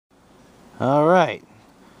Alright,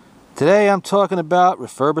 today I'm talking about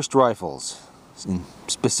refurbished rifles, and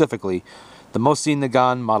specifically the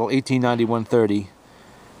M1891 model 1891-30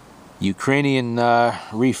 Ukrainian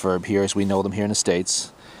refurb here as we know them here in the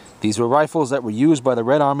States. These were rifles that were used by the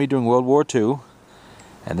Red Army during World War II,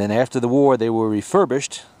 and then after the war they were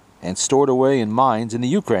refurbished and stored away in mines in the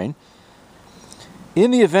Ukraine in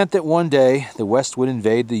the event that one day the West would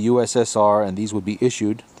invade the USSR and these would be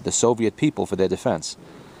issued to the Soviet people for their defense.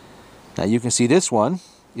 Now you can see this one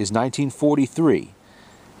is 1943,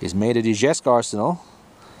 is made at Izhevsk Arsenal,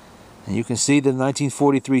 and you can see that in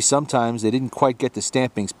 1943 sometimes they didn't quite get the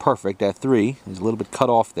stampings perfect at 3, there's a little bit cut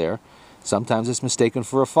off there. Sometimes it's mistaken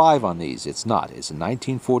for a 5 on these, it's not, it's in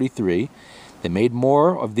 1943. They made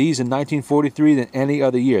more of these in 1943 than any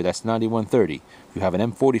other year, that's 91-30. If you have an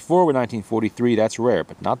M44 with 1943, that's rare,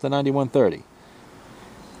 but not the 91-30.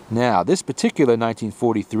 Now this particular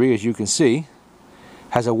 1943, as you can see,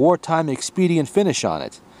 has a wartime expedient finish on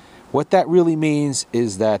it. What that really means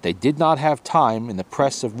is that they did not have time in the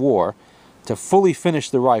press of war to fully finish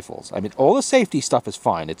the rifles. I mean, all the safety stuff is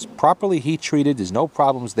fine. It's properly heat treated, there's no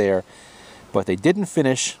problems there, but they didn't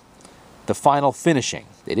finish the final finishing.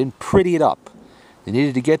 They didn't pretty it up. They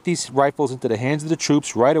needed to get these rifles into the hands of the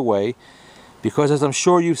troops right away because, as I'm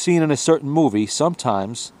sure you've seen in a certain movie,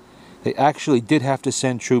 sometimes they actually did have to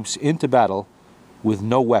send troops into battle with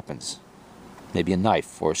no weapons. Maybe a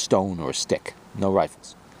knife or a stone or a stick, no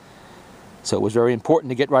rifles. So it was very important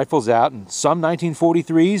to get rifles out, and some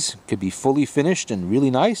 1943s could be fully finished and really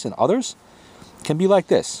nice, and others can be like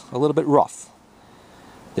this, a little bit rough.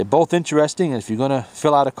 They're both interesting, and if you're going to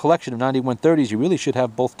fill out a collection of 91-30s, you really should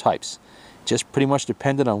have both types. Just pretty much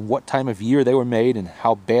dependent on what time of year they were made and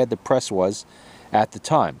how bad the press was at the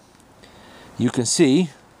time. You can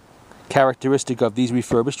see, characteristic of these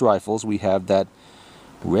refurbished rifles, we have that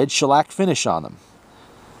red shellac finish on them.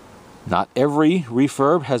 Not every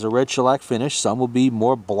refurb has a red shellac finish. Some will be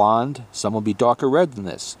more blonde, some will be darker red than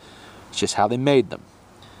this. It's just how they made them.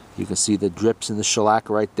 You can see the drips in the shellac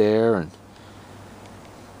right there, and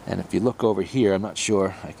if you look over here, I'm not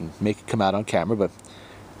sure I can make it come out on camera, but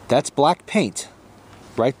that's black paint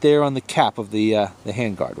right there on the cap of the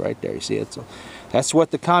handguard right there. You see it? So that's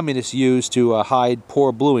what the communists used to hide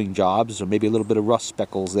poor bluing jobs, or maybe a little bit of rust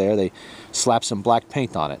speckles there. They slapped some black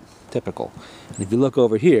paint on it. Typical. And if you look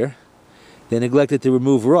over here, they neglected to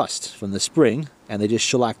remove rust from the spring, and they just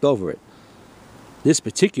shellacked over it. This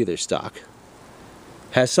particular stock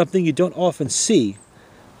has something you don't often see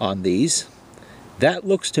on these. That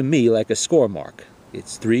looks to me like a score mark.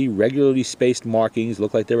 It's 3 regularly spaced markings,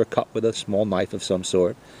 look like they were cut with a small knife of some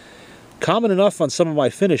sort. Common enough on some of my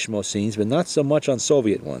Finnish Mosins, but not so much on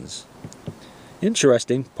Soviet ones.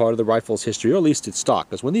 Interesting part of the rifle's history, or at least its stock,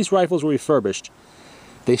 because when these rifles were refurbished,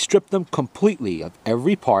 they stripped them completely of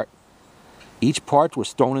every part. Each part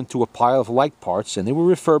was thrown into a pile of like parts, and they were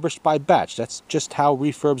refurbished by batch. That's just how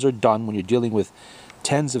refurbs are done when you're dealing with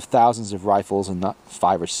tens of thousands of rifles and not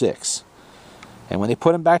 5 or 6. And when they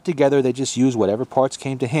put them back together, they just use whatever parts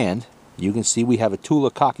came to hand. You can see we have a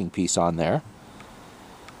Tula cocking piece on there.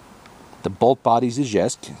 The bolt body's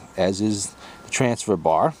Izhevsk, as is the transfer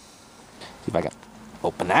bar. See if I can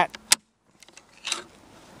open that.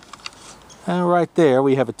 And right there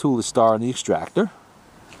we have a Tula star on the extractor.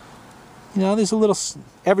 You know, there's a little,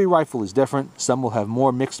 every rifle is different. Some will have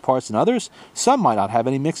more mixed parts than others. Some might not have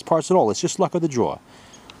any mixed parts at all. It's just luck of the draw.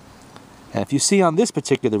 And if you see on this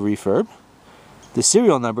particular refurb, the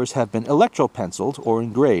serial numbers have been electro-penciled or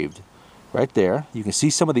engraved. Right there, you can see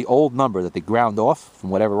some of the old number that they ground off from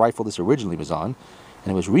whatever rifle this originally was on,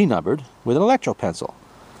 and it was renumbered with an electro-pencil.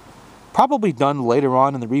 Probably done later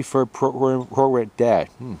on in the refurb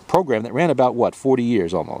program that ran about, what, 40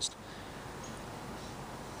 years almost.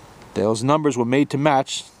 Those numbers were made to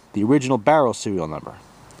match the original barrel serial number.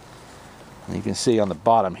 And you can see on the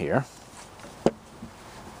bottom here,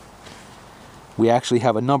 we actually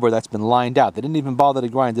have a number that's been lined out. They didn't even bother to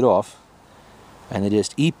grind it off. And they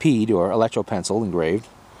just EP'd, or electro-pencil engraved,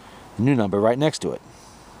 a new number right next to it.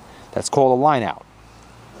 That's called a line out.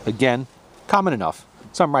 Again, common enough.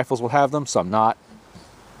 Some rifles will have them, some not.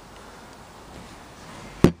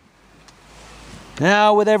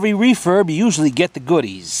 Now, with every refurb, you usually get the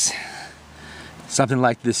goodies. Something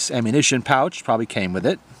like this ammunition pouch probably came with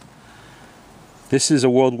it. This is a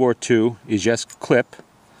World War II Izhevsk clip.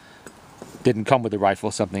 Didn't come with the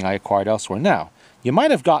rifle, something I acquired elsewhere. Now, you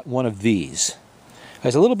might have got one of these.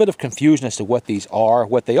 There's a little bit of confusion as to what these are.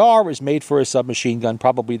 What they are is made for a submachine gun,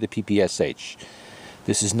 probably the PPSH.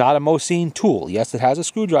 This is not a Mosin tool. Yes, it has a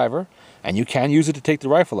screwdriver, and you can use it to take the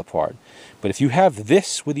rifle apart. But if you have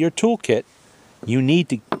this with your toolkit, you need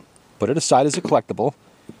to put it aside as a collectible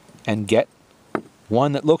and get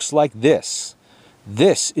one that looks like this.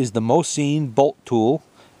 This is the most seen bolt tool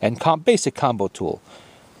and basic combo tool.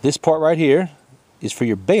 This part right here is for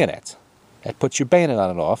your bayonet. That puts your bayonet on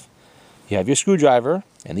and off. You have your screwdriver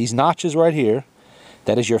and these notches right here.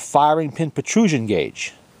 That is your firing pin protrusion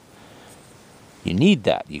gauge. You need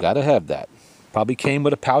that. You got to have that. Probably came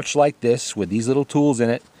with a pouch like this with these little tools in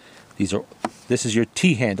it. This is your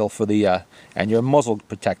T-handle for the and your muzzle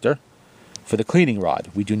protector for the cleaning rod.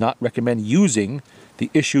 We do not recommend using the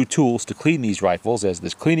issue tools to clean these rifles, as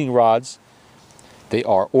there's cleaning rods. They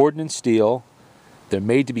are ordnance steel. They're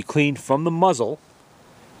made to be cleaned from the muzzle,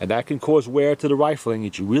 and that can cause wear to the rifling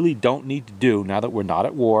that you really don't need to do now that we're not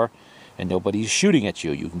at war and nobody's shooting at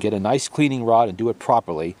you. You can get a nice cleaning rod and do it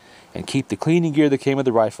properly and keep the cleaning gear that came with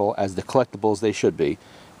the rifle as the collectibles they should be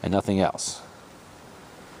and nothing else.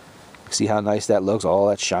 See how nice that looks? All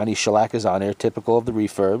that shiny shellac is on there, typical of the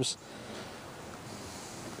refurbs.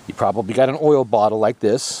 You probably got an oil bottle like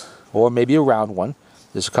this, or maybe a round one.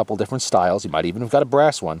 There's a couple different styles. You might even have got a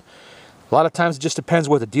brass one. A lot of times it just depends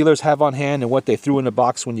what the dealers have on hand and what they threw in the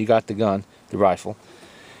box when you got the gun, the rifle.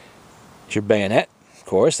 It's your bayonet, of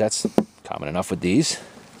course. That's common enough with these.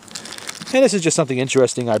 And this is just something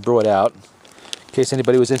interesting I brought out in case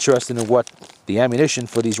anybody was interested in what the ammunition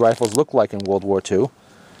for these rifles looked like in World War II.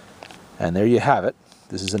 And there you have it.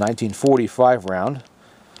 This is a 1945 round,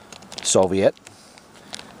 Soviet,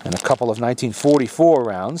 and a couple of 1944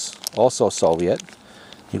 rounds, also Soviet.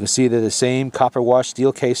 You can see they're the same copper wash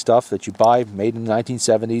steel case stuff that you buy, made in the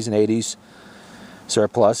 1970s and 80s,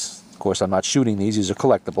 surplus. Of course, I'm not shooting these are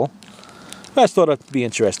collectible. But I just thought it'd be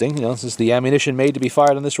interesting. You know, this is the ammunition made to be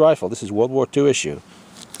fired on this rifle. This is World War II issue.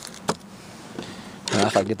 Now,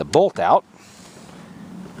 if I get the bolt out,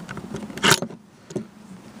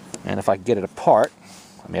 and if I can get it apart,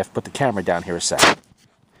 I may have to put the camera down here a second.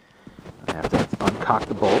 I have to uncock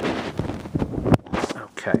the bolt.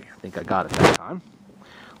 Okay, I think I got it that time.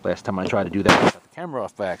 Last time I tried to do that, I got the camera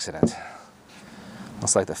off by accident.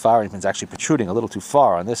 Looks like the firing pin's actually protruding a little too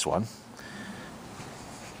far on this one.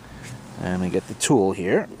 And we get the tool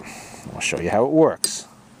here. I'll show you how it works.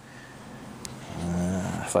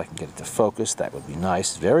 If I can get it to focus, that would be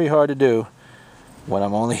nice. Very hard to do when I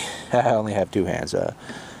only have two hands.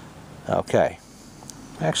 Okay.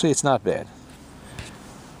 Actually, it's not bad.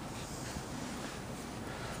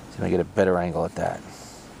 So I get a better angle at that.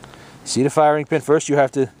 See the firing pin? First you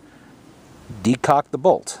have to decock the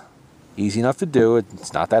bolt. Easy enough to do.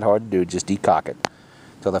 It's not that hard to do. Just decock it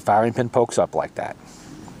until the firing pin pokes up like that.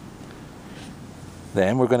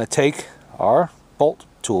 Then we're going to take our bolt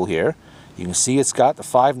tool here. You can see it's got the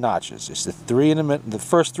 5 notches. It's the three in the middle. The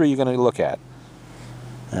first 3 you're going to look at.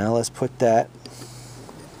 Now let's put that.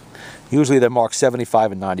 Usually they're marked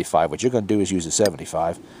 75 and 95. What you're going to do is use a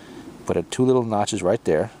 75. Put 2 little notches right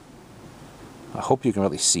there. I hope you can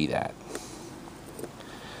really see that.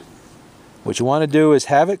 What you want to do is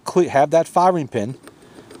have that firing pin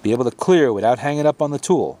be able to clear without hanging up on the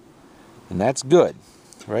tool. And that's good.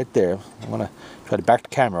 Right there. I want to try to back the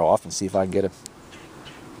camera off and see if I can get a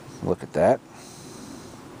look at that.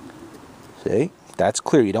 See? That's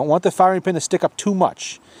clear. You don't want the firing pin to stick up too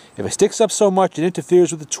much. If it sticks up so much it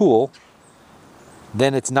interferes with the tool,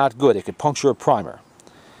 then it's not good. It could puncture a primer.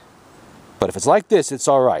 But if it's like this, it's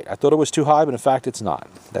alright. I thought it was too high, but in fact it's not.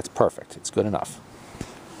 That's perfect. It's good enough.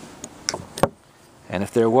 And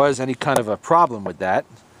if there was any kind of a problem with that,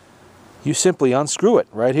 you simply unscrew it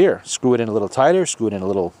right here. Screw it in a little tighter, screw it in a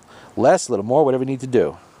little less, a little more, whatever you need to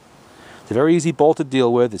do. It's a very easy bolt to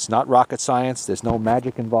deal with. It's not rocket science. There's no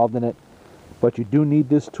magic involved in it. But you do need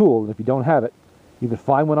this tool, and if you don't have it, you can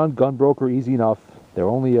find one on Gunbroker easy enough. They're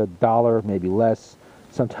only $1, maybe less.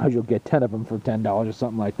 Sometimes you'll get 10 of them for $10 or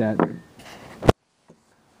something like that.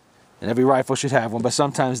 And every rifle should have one, but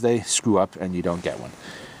sometimes they screw up and you don't get one.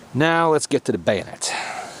 Now let's get to the bayonet.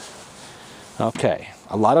 Okay,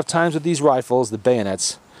 a lot of times with these rifles, the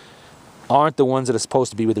bayonets aren't the ones that are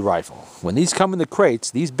supposed to be with the rifle. When these come in the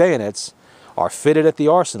crates, these bayonets are fitted at the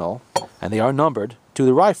arsenal and they are numbered to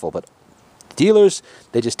the rifle. But dealers,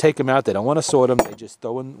 they just take them out. They don't want to sort them. They just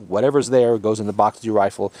throw in whatever's there, goes in the box of your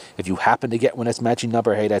rifle. If you happen to get one that's matching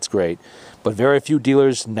number, hey, that's great. But very few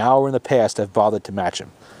dealers now or in the past have bothered to match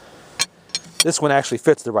them. This one actually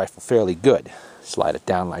fits the rifle fairly good. Slide it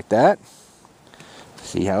down like that.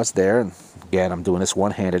 See how it's there. And again, I'm doing this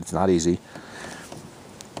one-handed. It's not easy.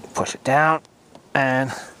 Push it down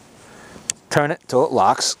and turn it till it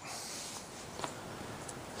locks.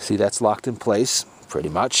 See, that's locked in place pretty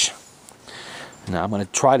much. Now I'm going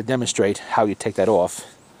to try to demonstrate how you take that off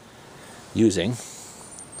using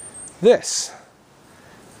this.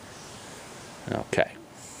 Okay.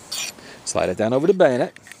 Slide it down over the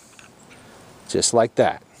bayonet. Just like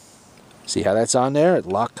that. See how that's on there? The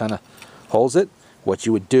lock kind of holds it. What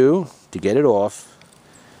you would do to get it off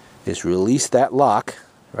is release that lock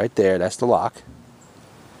right there. That's the lock.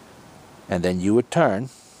 And then you would turn.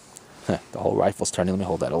 The whole rifle's turning. Let me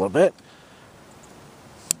hold that a little bit.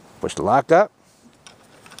 Push the lock up.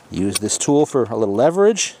 Use this tool for a little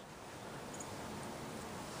leverage.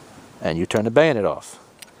 And you turn the bayonet off.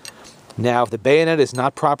 Now, if the bayonet is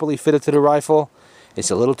not properly fitted to the rifle,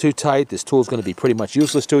 it's a little too tight, this tool is going to be pretty much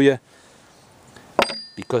useless to you.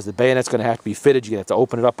 Because the bayonet's going to have to be fitted, you're going to have to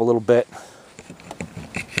open it up a little bit.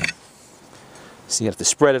 So you have to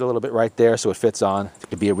spread it a little bit right there so it fits on. It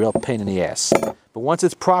could be a real pain in the ass. But once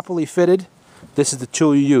it's properly fitted, this is the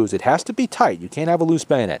tool you use. It has to be tight. You can't have a loose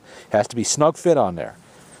bayonet. It has to be snug fit on there.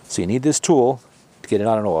 So you need this tool to get it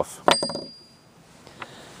on and off.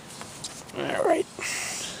 Alright.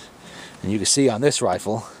 And you can see on this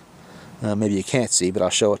rifle, maybe you can't see, but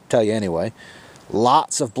I'll tell you anyway,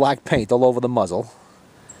 lots of black paint all over the muzzle.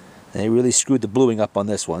 And they really screwed the bluing up on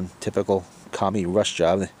this one. Typical commie rush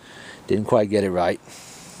job. They didn't quite get it right.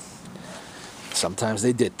 Sometimes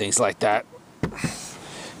they did things like that.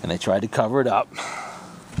 And they tried to cover it up.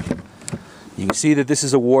 You can see that this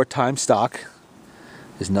is a wartime stock.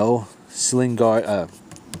 There's no sling guard,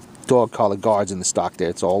 dog collar guards in the stock there.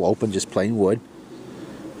 It's all open, just plain wood.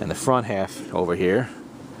 And the front half over here,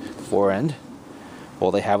 fore end, all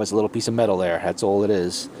they have is a little piece of metal there. That's all it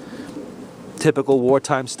is. Typical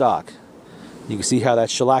wartime stock. You can see how that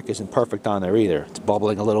shellac isn't perfect on there either. It's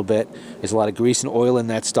bubbling a little bit. There's a lot of grease and oil in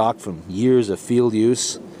that stock from years of field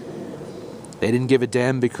use. They didn't give a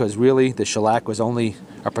damn because really the shellac was only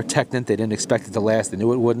a protectant. They didn't expect it to last. They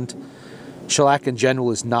knew it wouldn't. Shellac in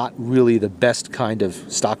general is not really the best kind of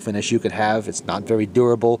stock finish you could have. It's not very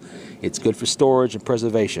durable. It's good for storage and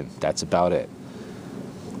preservation. That's about it.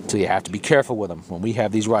 So you have to be careful with them. When we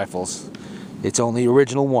have these rifles, it's only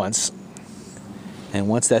original once. And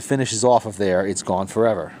once that finish is off of there, it's gone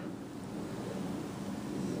forever.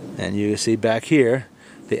 And you see back here,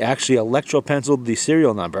 they actually electro-penciled the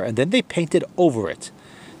serial number, and then they painted over it.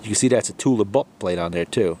 You can see that's a Tula butt plate on there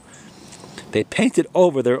too. They painted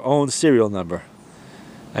over their own serial number.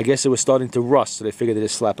 I guess it was starting to rust, so they figured they'd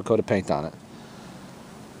just slap a coat of paint on it.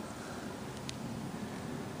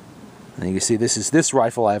 And you can see this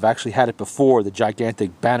rifle, I've actually had it before, the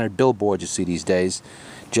gigantic bannered billboard you see these days.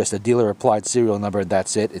 Just a dealer applied serial number,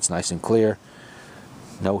 that's it. It's nice and clear.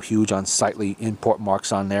 No huge unsightly import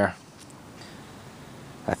marks on there.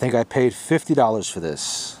 I think I paid $50 for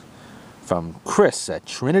this from Chris at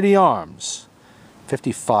Trinity Arms.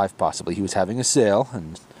 $55 possibly. He was having a sale,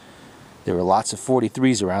 and there were lots of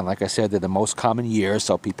 43s around. Like I said, they're the most common years,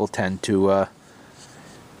 so people tend to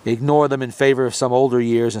ignore them in favor of some older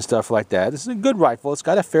years and stuff like that. This is a good rifle. It's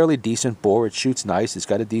got a fairly decent bore. It shoots nice. It's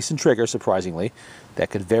got a decent trigger, surprisingly. That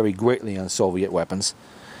could vary greatly on Soviet weapons,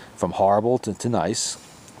 from horrible to nice.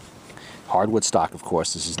 Hardwood stock, of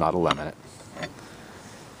course. This is not a laminate.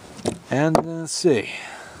 And let's see.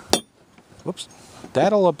 Whoops.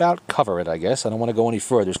 That'll about cover it, I guess. I don't want to go any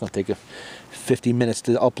further. It's going to take 50 minutes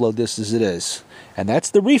to upload this as it is. And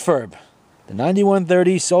that's the refurb. The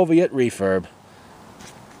 9130 Soviet refurb.